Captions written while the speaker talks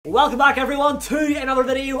Welcome back everyone to another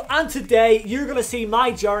video, and today you're going to see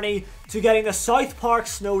my journey to getting the South Park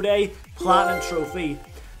Snow Day Platinum Trophy.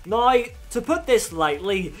 Now, to put this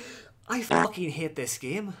lightly, I fucking hate this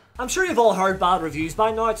game. I'm sure you've all heard bad reviews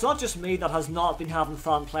by now. It's not just me that has not been having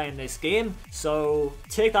fun playing this game, so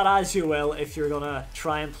take that as you will if you're gonna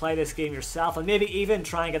try and play this game yourself, and maybe even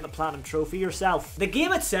try and get the Platinum Trophy yourself. The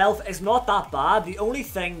game itself is not that bad. The only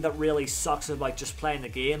thing that really sucks about just playing the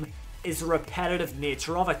game is the repetitive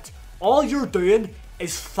nature of it. All you're doing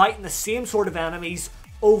is fighting the same sort of enemies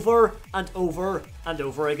over and over and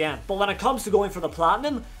over again. But when it comes to going for the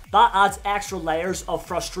Platinum, that adds extra layers of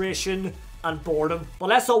frustration and boredom. But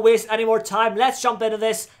let's not waste any more time. Let's jump into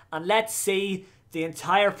this and let's see the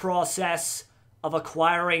entire process of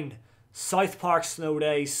acquiring South Park Snow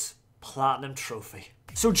Day's Platinum Trophy.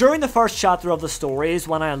 So during the first chapter of the story is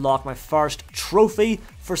when I unlocked my first trophy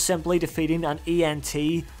for simply defeating an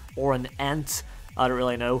ENT or an ENT, I don't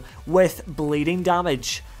really know, with bleeding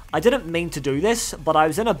damage. I didn't mean to do this, but I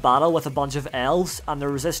was in a battle with a bunch of elves and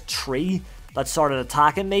there was this tree that started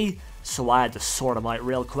attacking me, so I had to sort him out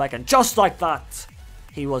real quick, and just like that,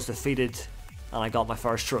 he was defeated and I got my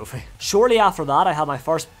first trophy. Shortly after that, I had my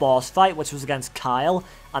first boss fight, which was against Kyle,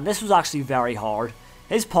 and this was actually very hard.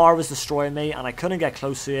 His power was destroying me and I couldn't get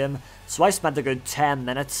close to him, so I spent a good 10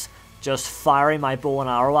 minutes just firing my bow and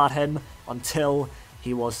arrow at him until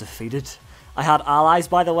he was defeated. I had allies,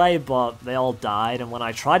 by the way, but they all died, and when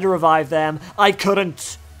I tried to revive them, I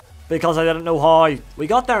couldn't, because I didn't know how. We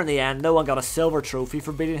got there in the end, no one got a silver trophy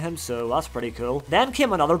for beating him, so that's pretty cool. Then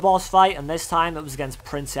came another boss fight, and this time it was against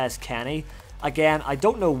Princess Kenny. Again, I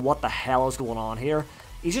don't know what the hell is going on here.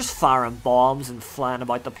 He's just firing bombs and flying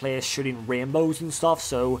about the place, shooting rainbows and stuff,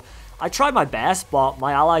 so I tried my best, but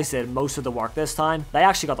my allies did most of the work this time. They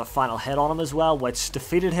actually got the final hit on him as well, which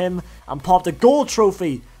defeated him and popped a gold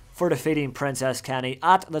trophy for defeating Princess Kenny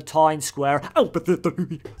at the town square.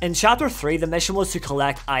 In chapter 3, the mission was to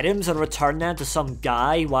collect items and return them to some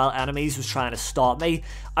guy while enemies was trying to stop me.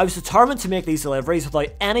 I was determined to make these deliveries without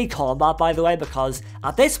any combat, by the way, because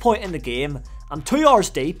at this point in the game, I'm 2 hours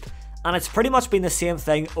deep, and it's pretty much been the same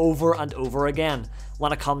thing over and over again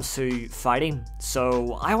when it comes to fighting.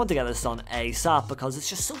 So I want to get this done ASAP because it's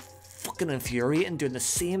just so fucking infuriating doing the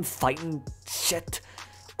same fighting shit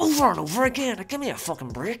over and over again. Give me a fucking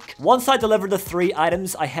break. Once I delivered the 3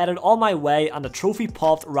 items, I headed on my way and the trophy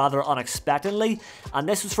popped rather unexpectedly, and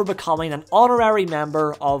this was for becoming an honorary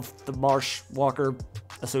member of the Marsh Walker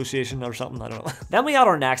Association or something, I don't know. Then we had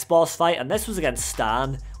our next boss fight, and this was against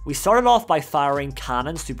Stan. We started off by firing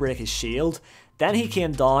cannons to break his shield. Then he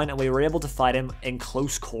came down and we were able to fight him in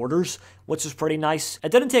close quarters, which was pretty nice.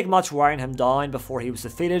 It didn't take much wearing him down before he was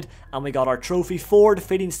defeated, and we got our trophy for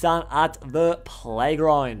defeating Stan at the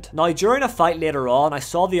playground. Now, during a fight later on, I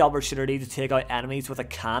saw the opportunity to take out enemies with a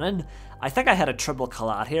cannon. I think I had a triple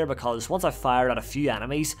collat here because once I fired at a few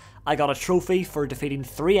enemies, I got a trophy for defeating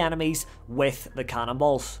 3 enemies with the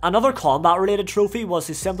cannonballs. Another combat related trophy was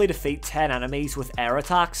to simply defeat 10 enemies with air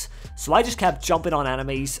attacks, so I just kept jumping on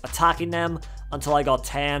enemies, attacking them, until I got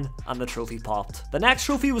 10 and the trophy popped. The next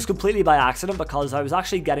trophy was completely by accident because I was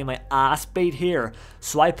actually getting my ass beat here,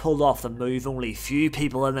 so I pulled off the move only few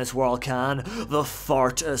people in this world can, the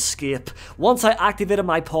fart escape. Once I activated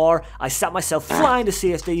my power, I set myself flying to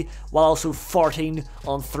safety while also farting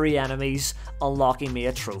on 3 enemies, unlocking me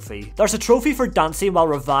a trophy. There's a trophy for dancing while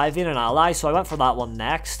reviving an ally, so I went for that one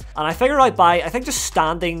next. And I figured out by, I think, just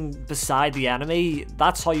standing beside the enemy,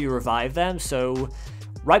 that's how you revive them, so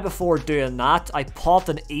right before doing that, I popped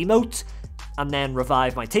an emote and then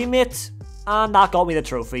revived my teammate, and that got me the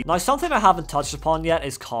trophy. Now, something I haven't touched upon yet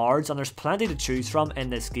is cards, and there's plenty to choose from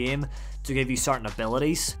in this game to give you certain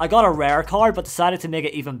abilities. I got a rare card but decided to make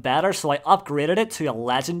it even better, so I upgraded it to a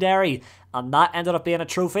legendary, and that ended up being a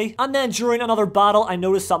trophy. And then during another battle, I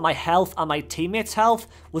noticed that my health and my teammates' health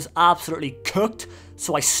was absolutely cooked,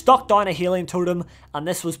 so I stuck down a healing totem, and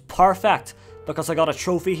this was perfect because I got a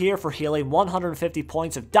trophy here for healing 150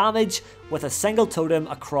 points of damage with a single totem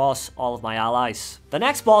across all of my allies. The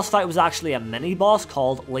next boss fight was actually a mini boss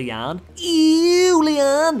called Leanne. Ew,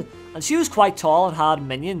 Leanne! And she was quite tall and had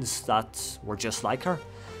minions that were just like her.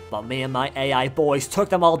 But me and my AI boys took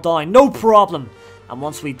them all down, no problem! And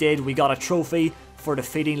once we did, we got a trophy for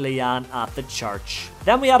defeating Leanne at the church.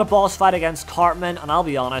 Then we had a boss fight against Cartman, and I'll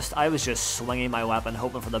be honest, I was just swinging my weapon,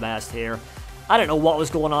 hoping for the best here. I don't know what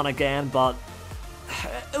was going on again, but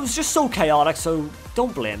it was just so chaotic, so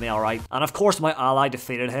don't blame me, alright? And of course my ally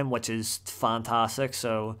defeated him, which is fantastic,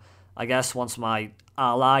 so I guess once my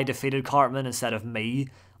ally defeated Cartman instead of me,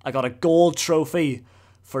 I got a gold trophy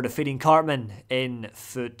for defeating Cartman in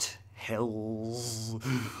Foot hills.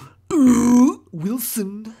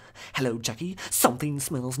 Wilson. Hello, Jackie. Something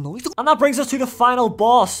smells nice. And that brings us to the final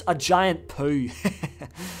boss, a giant poo.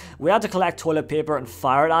 We had to collect toilet paper and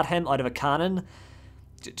fire it at him out of a cannon.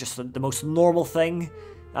 Just the most normal thing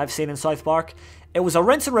I've seen in South Park. It was a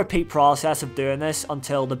rinse and repeat process of doing this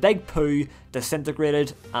until the big poo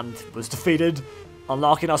disintegrated and was defeated,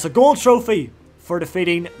 unlocking us a gold trophy for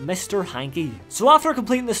defeating Mr. Hanky. So after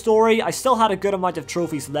completing the story, I still had a good amount of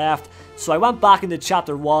trophies left, so I went back into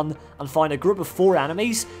chapter 1 and found a group of 4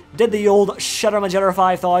 enemies, did the old Shitter Majitter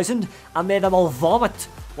 5000 and made them all vomit,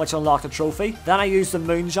 which unlocked a trophy. Then I used the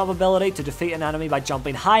moon jump ability to defeat an enemy by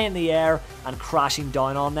jumping high in the air and crashing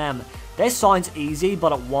down on them. This sounds easy,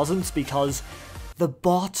 but it wasn't, because the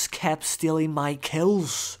bots kept stealing my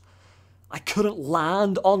kills. I couldn't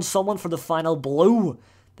land on someone for the final blow.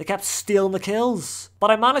 They kept stealing the kills. But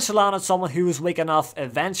I managed to land on someone who was weak enough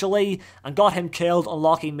eventually and got him killed,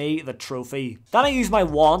 unlocking me the trophy. Then I used my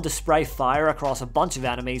wand to spray fire across a bunch of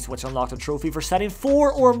enemies, which unlocked a trophy for setting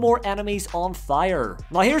 4 or more enemies on fire.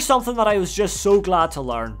 Now here's something that I was just so glad to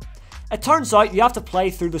learn. It turns out you have to play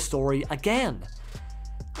through the story again.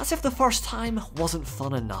 As if the first time wasn't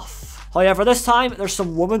fun enough. However, this time there's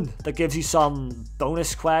some woman that gives you some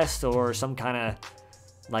bonus quest or some kind of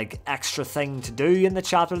like extra thing to do in the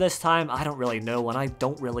chapter this time. I don't really know and I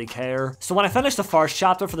don't really care. So when I finished the first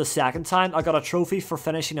chapter for the second time, I got a trophy for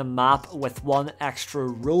finishing a map with 1 extra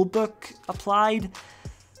rulebook applied.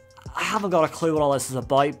 I haven't got a clue what all this is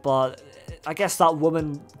about, but I guess that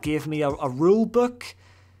woman gave me a rulebook.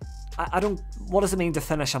 I don't... What does it mean to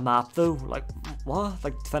finish a map though? Like, what?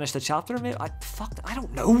 Like, finish the chapter maybe? I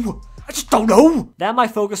don't know. I just don't know! Then my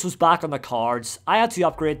focus was back on the cards. I had to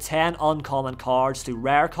upgrade 10 uncommon cards to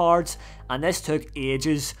rare cards, and this took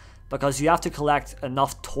ages because you have to collect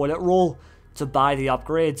enough toilet roll to buy the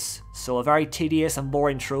upgrades. So a very tedious and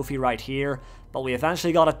boring trophy right here, but we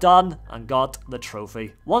eventually got it done and got the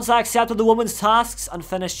trophy. Once I accepted the woman's tasks and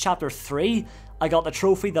finished chapter 3, I got the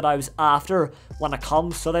trophy that I was after when it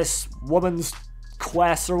comes to this woman's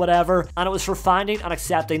quest or whatever, and it was for finding and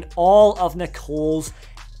accepting all of Nicole's,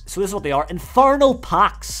 so this is what they are, infernal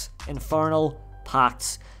pacts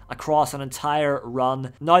across an entire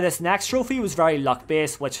run. Now this next trophy was very luck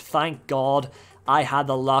based, which thank God I had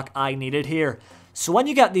the luck I needed here. So when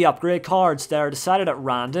you get the upgrade cards, they're decided at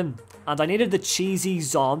random, and I needed the cheesy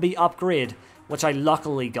zombie upgrade, which I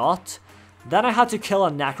luckily got. Then I had to kill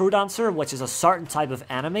a necrodancer, which is a certain type of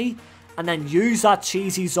enemy, and then use that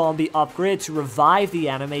cheesy zombie upgrade to revive the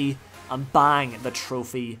enemy, and bang, the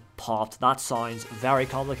trophy popped. That sounds very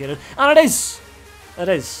complicated, and it is! It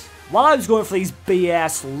is. While I was going for these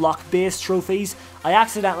BS luck-based trophies, I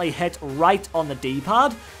accidentally hit right on the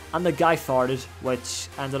D-pad, and the guy farted, which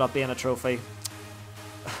ended up being a trophy.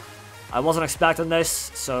 I wasn't expecting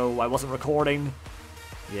this, so I wasn't recording.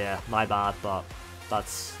 Yeah, my bad, but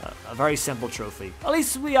that's a very simple trophy. At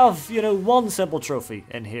least we have, you know, 1 simple trophy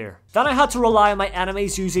in here. Then I had to rely on my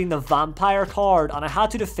enemies using the vampire card, and I had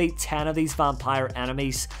to defeat 10 of these vampire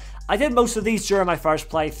enemies. I did most of these during my first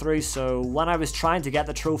playthrough, so when I was trying to get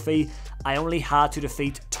the trophy, I only had to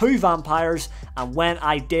defeat 2 vampires, and when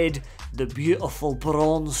I did, the beautiful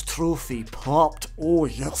bronze trophy popped. Oh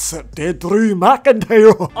yes, it did, Drew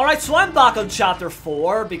McIntyre. Alright, so I'm back on chapter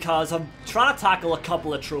 4 because I'm trying to tackle a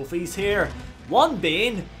couple of trophies here. One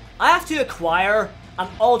being, I have to acquire an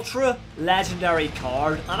ultra legendary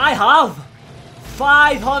card, and I have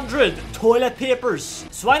 500 toilet papers.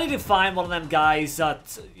 So I need to find one of them guys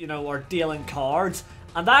that, you know, are dealing cards,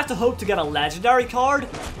 and I have to hope to get a legendary card,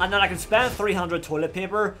 and then I can spend 300 toilet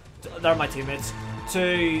paper, they're my teammates,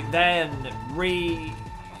 to then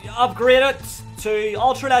upgrade it to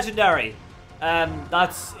ultra legendary.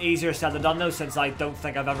 That's easier said than done though, since I don't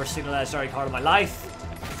think I've ever seen a legendary card in my life.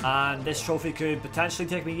 And this trophy could potentially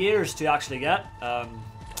take me years to actually get.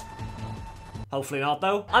 Hopefully not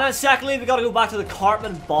though. And then secondly, we gotta go back to the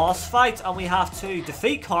Cartman boss fight, and we have to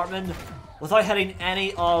defeat Cartman without hitting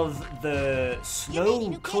any of the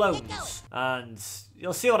snow clones. And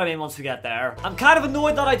you'll see what I mean once we get there. I'm kind of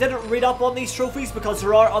annoyed that I didn't read up on these trophies, because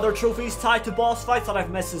there are other trophies tied to boss fights that I've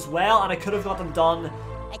missed as well, and I could have got them done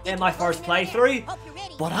in my first playthrough.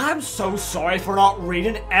 But I'm so sorry for not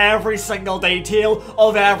reading every single detail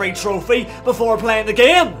of every trophy before playing the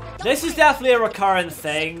game. This is definitely a recurring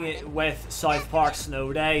thing with South Park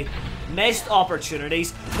Snow Day. Missed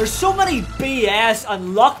opportunities. There's so many BS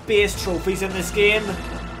and luck-based trophies in this game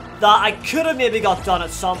that I could have maybe got done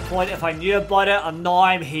at some point if I knew about it, and now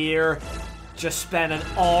I'm here just spending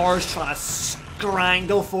hours trying to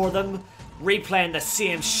scrangle for them, replaying the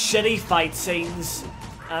same shitty fight scenes,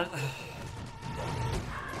 and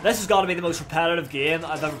This has got to be the most repetitive game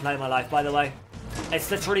I've ever played in my life, by the way. It's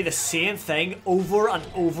literally the same thing over and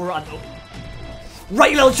over and over.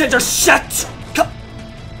 Right, little ginger shit!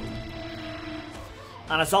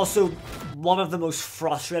 And it's also one of the most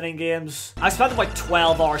frustrating games. I spent about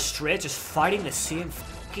 12 hours straight just fighting the same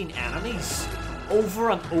fucking enemies over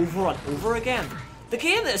and over and over again. The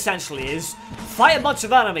game essentially is fight a bunch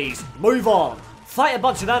of enemies, move on. Fight a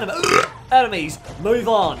bunch of enemies, move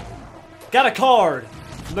on. Get a card,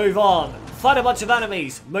 move on. Fight a bunch of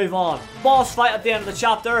enemies, move on. Boss fight at the end of the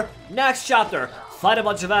chapter, next chapter. Fight a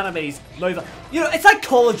bunch of enemies, move on. You know, it's like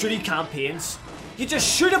Call of Duty campaigns. You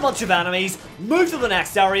just shoot a bunch of enemies, move to the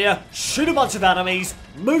next area, shoot a bunch of enemies,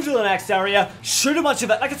 move to the next area, shoot a bunch of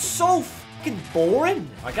like, it's so fucking boring.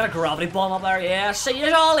 I got a gravity bomb up there, yeah. See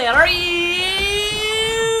you all later.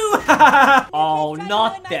 Oh,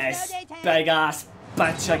 not this big ass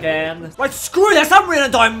bitch again. Right, screw this, I'm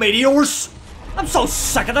raining down meteors. I'm so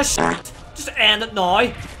sick of this shit. Just end it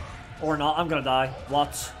now. Or not, I'm gonna die.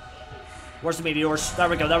 What? Where's the meteors? There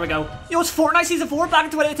we go, there we go. You know, it's Fortnite Season 4 back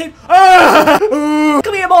in 2018.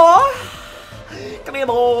 Come here, boy. Come here,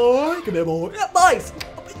 boy. Come here, boy. Yeah, nice.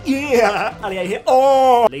 Yeah. Out of here.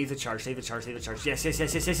 Oh. Leave the church, leave the church, leave the church. Yes, yes,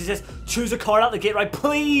 yes, yes, yes, yes, yes. Choose a card out the gate, right?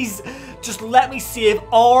 Please. Just let me save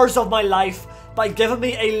hours of my life by giving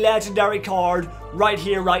me a legendary card right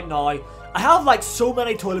here, right now. I have like so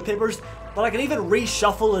many toilet papers, but I can even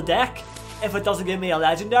reshuffle the deck if it doesn't give me a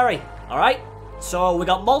legendary. Alright? So we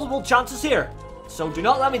got multiple chances here. So do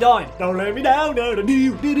not let me down. Don't let me down. No, no, no,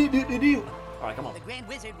 no, no, no, no. Alright, come on. The Grand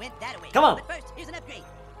Wizard went that way. Come on. But first, here's an upgrade.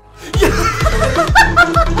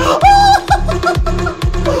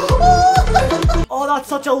 Oh, that's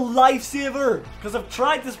such a lifesaver. Because I've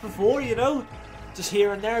tried this before, you know. Just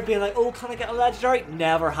here and there being like, oh, can I get a legendary?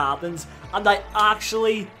 Never happens. And I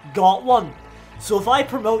actually got one. So if I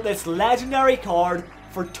promote this legendary card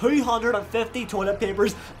for 250 toilet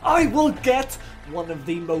papers, I will get one of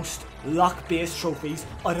the most luck-based trophies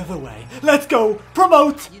out of the way. Let's go!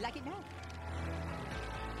 Promote! You like it now?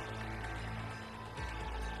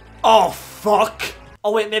 Oh, fuck!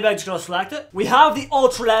 Oh wait, maybe I'm just gonna select it. We have the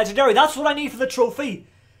Ultra Legendary. That's what I need for the trophy.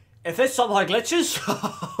 If it somehow glitches...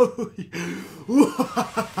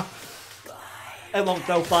 it won't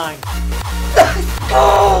go bang.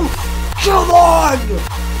 Oh! Come on!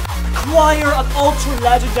 Acquire an Ultra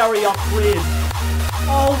Legendary upgrade.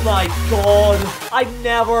 Oh my god. I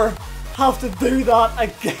never have to do that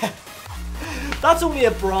again. That's only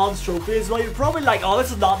a bronze trophy as well. You're probably like, oh,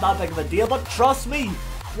 this is not that big of a deal. But trust me,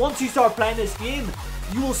 once you start playing this game,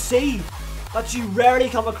 you will see that you rarely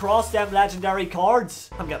come across them legendary cards.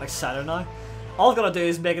 I'm getting excited now. All I've got to do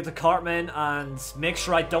is make it to Cartman and make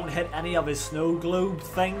sure I don't hit any of his snow globe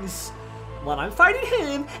things when I'm fighting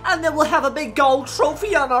him, and then we'll have a big gold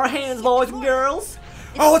trophy on our hands, boys and girls.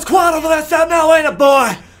 Oh, it's quiet over that side now, ain't it,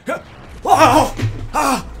 boy? Oh,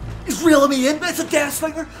 he's reeling me in. It's a dance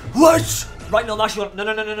finger. What? Right, no, actually,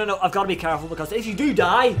 no. I've got to be careful because if you do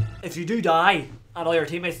die, and all your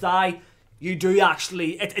teammates die, you do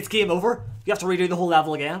actually, it's game over. You have to redo the whole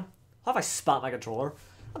level again. How have I spat my controller?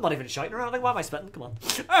 I'm not even shouting or anything. Why am I spitting? Come on.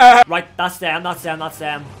 Right, that's them. Is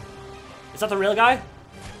that the real guy?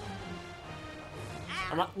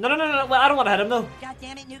 No, I don't want to hit him though. God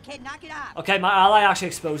damn it, new kid, knock it off. Okay, my ally actually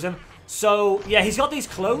exposed him. So, yeah, he's got these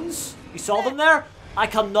clones. You saw them there? I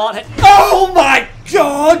cannot hit. Oh my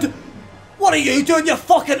god! What are you doing, you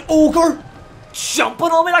fucking ogre? Jumping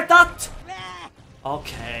on me like that?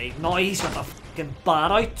 Okay, now he's got the fucking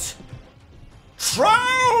ban out.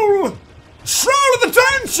 Troll! Troll of the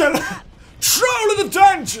dungeon! Troll of the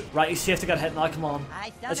dungeon! Right, he's safe to get hit now, come on.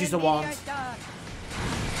 Let's use the wand.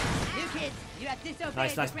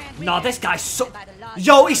 Nice. Nah, this guy's so...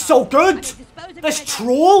 Yo, he's so good! This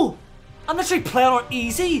troll! I'm literally playing on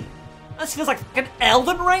easy. This feels like an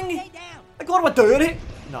Elden Ring. Like, what am I doing here?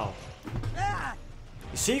 No.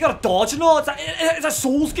 You see, you gotta dodge and all. It's a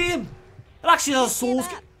Souls game. It actually is a Souls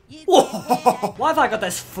game. Whoa! Why have I got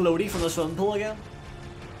this floaty from the swimming pool again?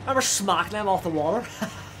 Remember smacking him off the water?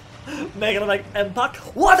 Making a big impact.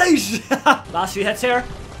 What is... Last few hits here.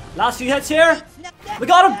 We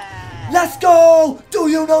got him! Let's go! Do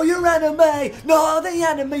you know your enemy? Know the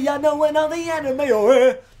enemy, I know and know the enemy.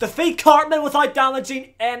 Oh, defeat Cartman without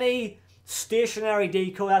damaging any stationary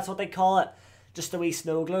decoy, that's what they call it. Just a wee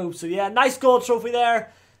snow globe. So yeah, nice gold trophy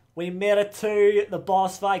there. We made it to the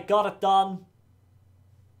boss fight, got it done.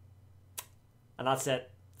 And that's it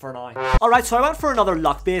for now. Alright, so I went for another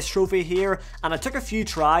luck-based trophy here, and it took a few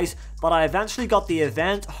tries, but I eventually got the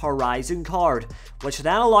Event Horizon card, which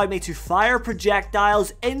then allowed me to fire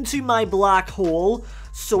projectiles into my black hole.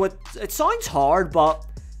 So it sounds hard, but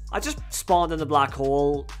I just spawned in the black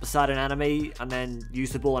hole beside an enemy and then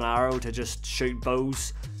used the bow and arrow to just shoot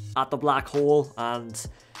bows at the black hole and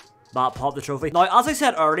that popped the trophy. Now, as I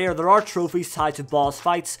said earlier, there are trophies tied to boss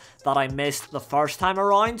fights that I missed the first time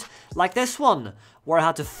around, like this one, where I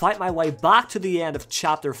had to fight my way back to the end of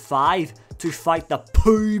chapter 5 to fight the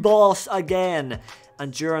poo boss again.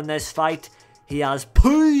 And during this fight, he has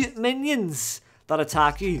poo minions that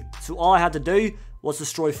attack you. So all I had to do was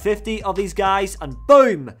destroy 50 of these guys and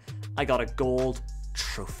boom, I got a gold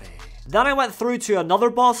trophy. Then I went through to another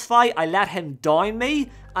boss fight, I let him down me,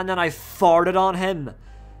 and then I farted on him.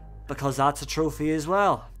 Because that's a trophy as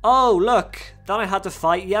well. Oh, look. Then I had to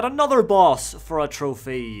fight yet another boss for a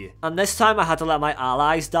trophy. And this time I had to let my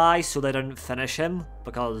allies die so they didn't finish him.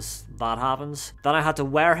 Because that happens. Then I had to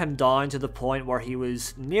wear him down to the point where he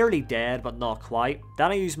was nearly dead, but not quite.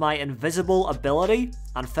 Then I used my invisible ability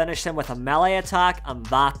and finished him with a melee attack. And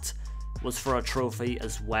that was for a trophy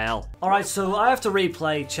as well. Alright, so I have to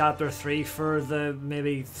replay chapter 3 for the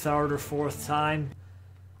maybe 3rd or 4th time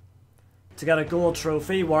to get a gold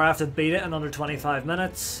trophy where I have to beat it in under 25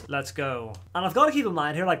 minutes. Let's go. And I've got to keep in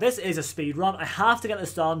mind here, like, this is a speed run. I have to get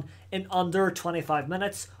this done in under 25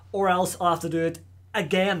 minutes or else I'll have to do it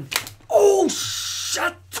again. Oh,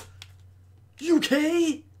 shit! You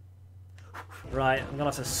okay? Right, I'm gonna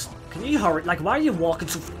have to... Can you hurry? Like, why are you walking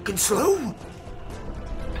so fucking slow?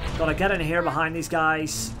 Gotta get in here behind these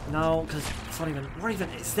guys. No, because it's not even... Where even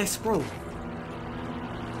is this, bro?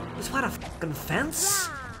 Is that a fucking fence?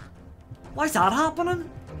 Why is that happening?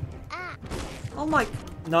 Oh my...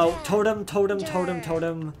 No, totem, totem, totem,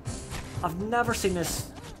 totem. I've never seen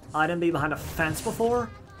this item be behind a fence before.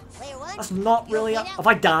 That's not really... Have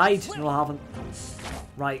I died? No, I haven't.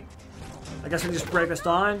 Right. I guess we can just break this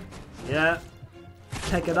down. Yeah.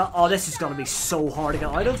 Pick it up. Oh, this is gonna be so hard to get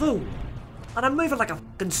out of, though. And I'm moving like a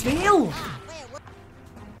fucking snail.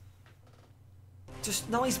 Just...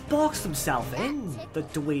 No, he's boxed himself in, the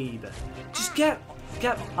dweeb. Just get...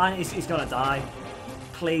 And he's gonna die.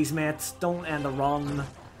 Please, mates, don't end the run.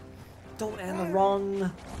 Don't end the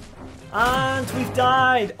run. And we've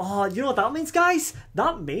died. Oh, you know what that means, guys?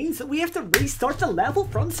 That means that we have to restart the level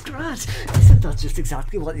from scratch. Isn't that just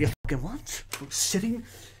exactly what you fucking want? Sitting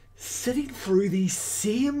through these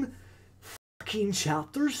same fucking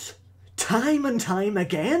chapters, time and time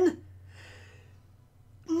again,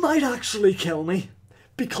 might actually kill me.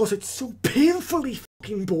 Because it's so painfully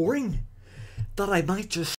fucking boring that I might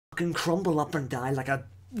just fucking crumble up and die like a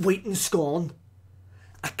wheaten scone.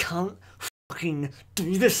 I can't fucking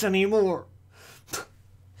do this anymore.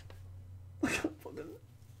 I can't fucking...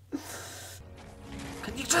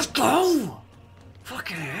 Can you just go?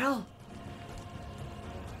 Fucking hell.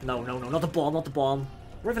 No, no, no, not the bomb, not the bomb.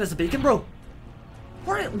 Where even is the beacon, bro?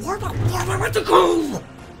 Where am I meant to go?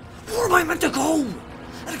 Where am I meant to go?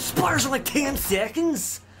 It expires in like 10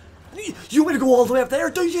 seconds. You want me to go all the way up there,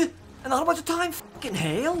 do you? And that about the time? Fucking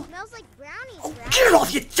hell. Smells like brownies, oh, get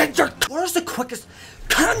off, you ginger! Where's the quickest?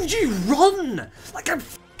 Can you run? Like I'm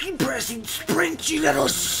fucking pressing sprint, you little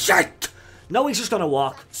shit! No, he's just gonna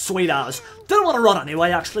walk. Sweet as. Don't want to run anyway,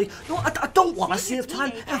 actually. No, I don't want to save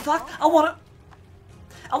time. In fact, I want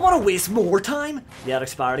to waste more time. Yeah, it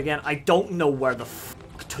expired again. I don't know where the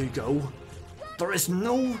fuck to go. There is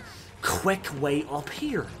no quick way up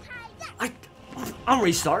here. I'm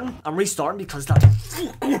restarting. I'm restarting because that...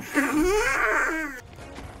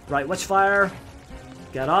 Right, Witchfire.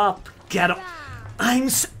 Get up. Get up. I'm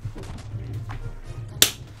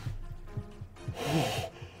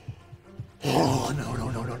Oh,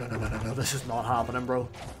 no. This is not happening, bro.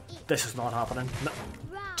 This is not happening. No.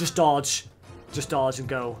 Just dodge. Just dodge and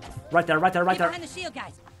go. Right there, right there, right there. Behind the shield,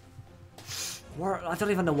 guys. Where? I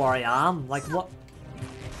don't even know where I am. Like, what?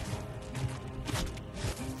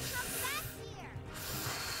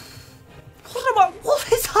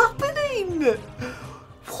 What is happening?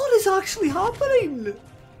 What is actually happening?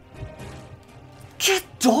 Get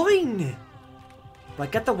down!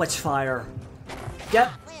 Right, get the Witchfire.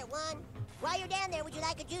 Get... Player one, while you're down there, would you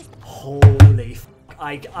like a juice? Holy f...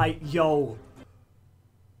 Yo.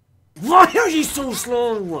 Why are you so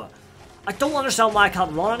slow? I don't understand why I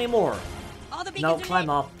can't run anymore. All the No, beacons are climb in.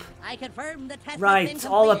 up. I confirm the test has been Right,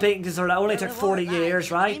 all the completed. beacons are only The took 40 reward lies years, in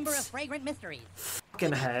the right? Chamber of Fragrant Mysteries.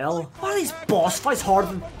 Fucking hell. Why are these boss fights harder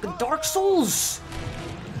than fucking Dark Souls?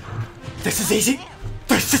 This is easy.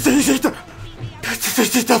 This is easy. This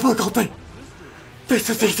is easy difficulty. This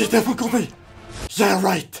is easy difficulty. Yeah,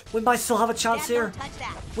 right. We might still have a chance Yeah, here. don't touch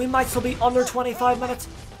that. We might still be under 25 minutes.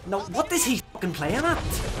 No, what is he fucking playing at?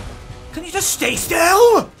 Can you just stay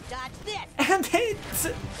still? Dodge this. And hit.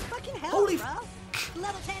 Fucking hell, Holy bro.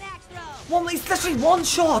 Level 10 axe throw. One, he's literally one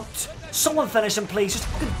shot. Someone finish him, please. Just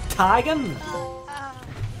fucking tag him.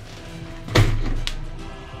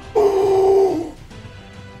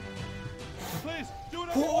 Please, do it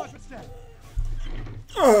on your life instead.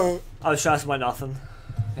 I was stressing about nothing.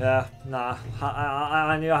 Yeah, nah.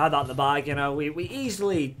 I knew I had that in the bag, you know. We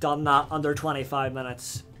easily done that under 25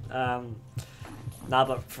 minutes. Nah,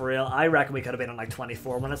 but for real, I reckon we could have been on like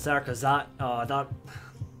 24 minutes there, because that,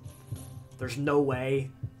 there's no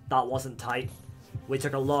way that wasn't tight. We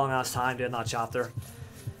took a long ass time doing that chapter.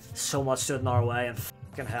 So much stood in our way, and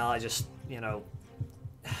fucking hell, I just, you know,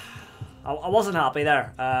 I wasn't happy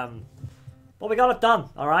there. But we got it done,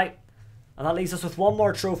 alright? And that leaves us with one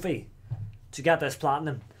more trophy to get this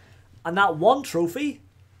platinum. And that one trophy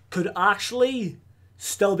could actually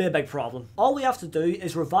still be a big problem. All we have to do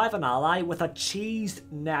is revive an ally with a cheesed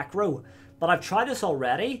necro. But I've tried this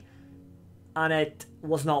already, and it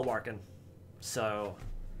was not working. So,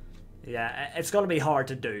 yeah, it's going to be hard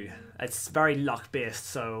to do. It's very luck based,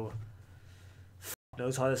 so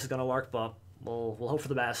knows how this is going to work, but we'll hope for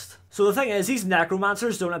the best. So the thing is, these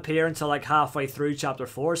necromancers don't appear until like halfway through chapter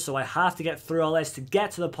 4, so I have to get through all this to get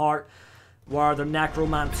to the part where the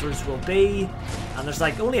necromancers will be, and there's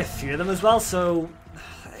like only a few of them as well, so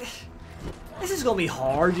this is going to be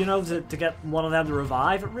hard, you know, to get one of them to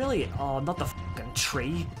revive. It really, oh, not the fucking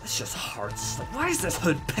tree. This just hurts. Like, why is this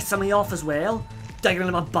hood pissing me off as well? Digging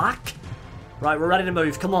in my back. Right, we're ready to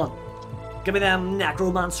move, come on. Give me them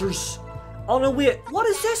necromancers. Oh no, wait, what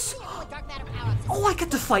is this? Oh, I get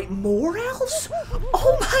to fight more elves?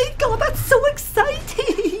 Oh my god, that's so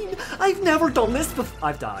exciting! I've never done this before.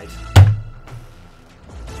 I've died.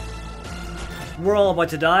 We're all about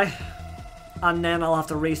to die. And then I'll have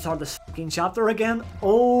to restart this fucking chapter again.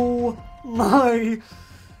 Oh my.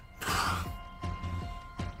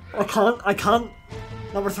 I can't.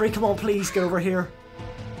 Number 3, come on, please, get over here.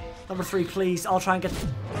 Number 3, please, I'll try and get...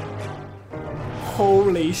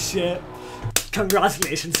 Holy shit.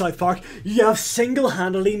 Congratulations, South Park. You have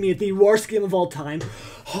single-handedly made the worst game of all time.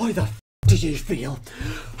 How the f do you feel?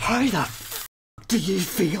 How the f do you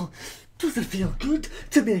feel? Does it feel good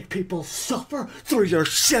to make people suffer through your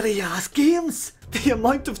shitty-ass games? The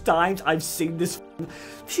amount of times I've seen this,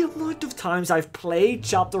 the amount of times I've played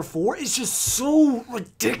Chapter 4 is just so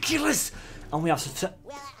ridiculous. And we have to sit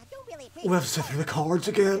through the cards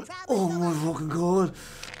again. Oh my fucking god.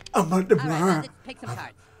 Amount of Alright, let's pick some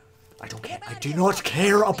cards. I don't care. I do not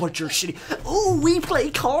care about your shitty... Oh, we play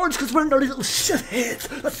cards because we're nerdy little shitheads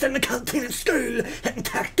that sit in the canteen at school, hitting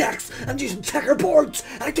tech decks and using checkerboards.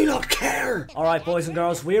 I do not care. Alright, boys and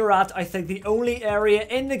girls, we're at, I think, the only area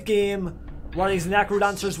in the game where these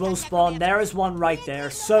necrodancers will spawn. There is one right there.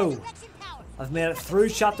 So, I've made it through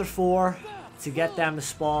chapter 4 to get them to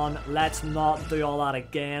spawn. Let's not do all that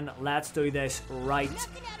again. Let's do this right.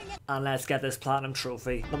 And let's get this platinum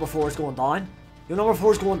trophy. Number 4 is going down. Your number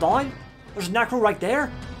 4 is going down. There's a necro right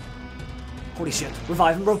there. Holy shit.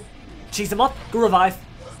 Revive him, bro. Cheese him up. Go revive.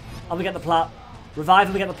 And we get the plat. Revive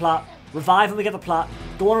and we get the plat. Revive and we get the plat.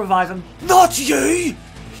 Go and revive him. Not you!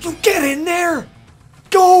 You get in there!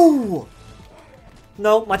 Go!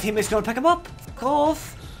 No, my teammate's gonna pick him up. Fuck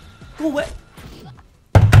off. Go away.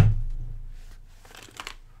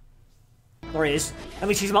 There he is. Let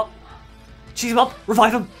me cheese him up. Cheese him up.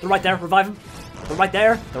 Revive him. They're right there. Revive him. They're right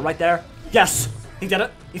there. They're right there. Yes! He did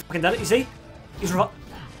it. He fucking did it, you see? He's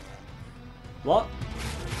What?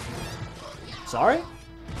 Sorry?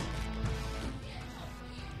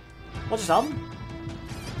 What just happened?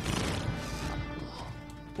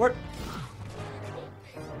 Where?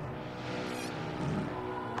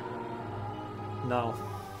 No.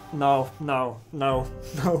 No, no, no,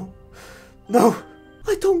 no. No!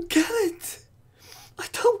 I don't get it! I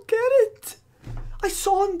don't get it! I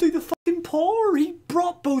saw him do the fucking pour. He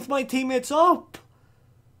brought both my teammates up.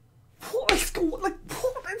 What is going on?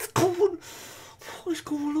 What is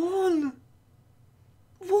going on?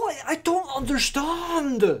 What? I don't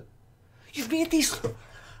understand. You've made these...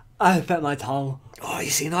 I bit my tongue. Oh, you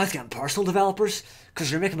see, now it's getting personal, developers.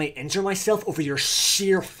 Because you're making me injure myself over your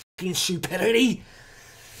sheer fucking stupidity.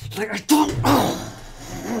 Like, I don't...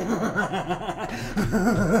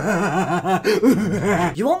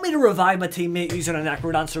 You want me to revive my teammate using a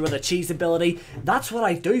necrodancer with a cheese ability? That's what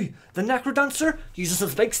I do. The necrodancer uses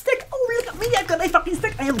his big stick. Oh, look at me, I've got my fucking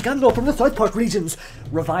stick. I am Gandalf from the South Park regions.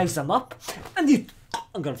 Revives them up. And you...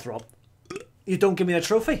 I'm gonna throw up. You don't give me a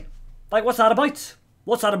trophy. Like, what's that about?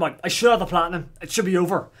 What's that about? I should have the platinum. It should be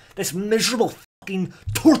over. This miserable fucking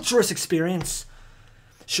torturous experience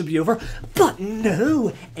should be over. But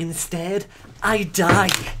no, instead, I die.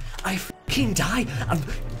 I fucking die. And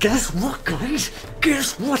guess what, guys?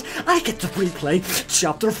 Guess what? I get to replay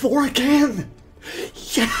chapter 4 again.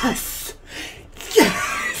 Yes!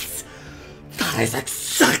 Yes! is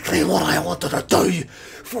exactly what I wanted to do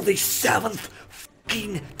for the 7th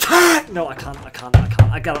fucking time. No, I can't.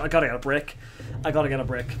 I gotta get a break. I gotta get a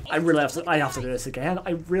break. I have to do this again.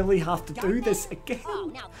 I really have to do this again.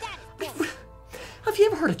 Oh, now that is Have you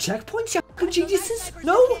ever heard of checkpoints, you fucking geniuses?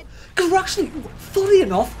 No? Because we're actually, funny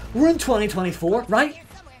enough, we're in 2024, right?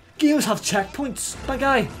 Games have checkpoints, my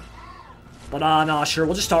guy. But nah, sure,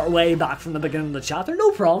 we'll just start way back from the beginning of the chapter,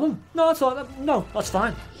 no problem. No, that's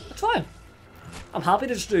fine. That's fine. I'm happy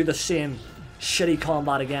to just do the same shitty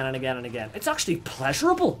combat again and again and again. It's actually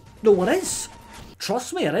pleasurable. No, it is.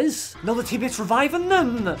 Trust me, it is. No, the teammate's reviving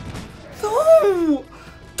them. No!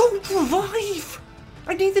 Don't revive!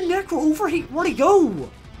 I need the Necro overheat. Where'd he go?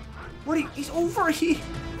 He's overheat.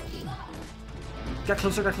 Get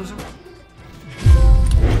closer, get closer.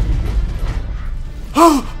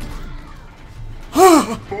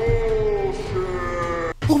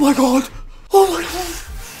 Oh my god! Oh my god!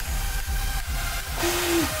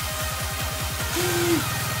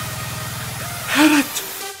 Hit it!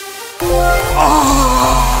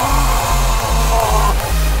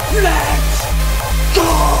 Let's go!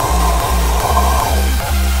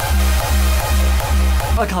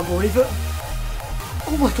 I can't believe it.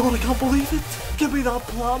 Oh my god, I can't believe it. Give me that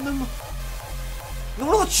platinum. No,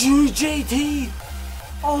 not you, JT.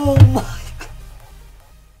 Oh my god.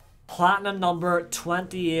 Platinum number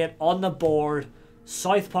 28 on the board.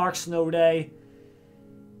 South Park Snow Day.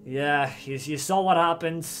 Yeah, you saw what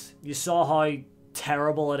happened. You saw how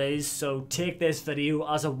terrible it is. So take this video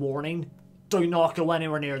as a warning. Do not go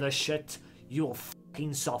anywhere near this shit. You will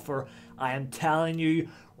fucking suffer. I am telling you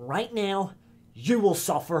right now, you will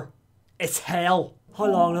suffer. It's hell. How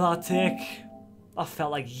long did that take? That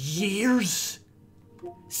felt like years.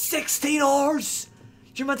 16 hours.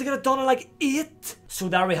 You're meant to get it done in like 8. So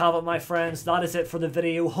there we have it, my friends. That is it for the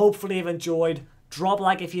video. Hopefully you've enjoyed. Drop a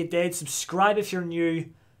like if you did. Subscribe if you're new.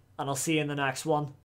 And I'll see you in the next one.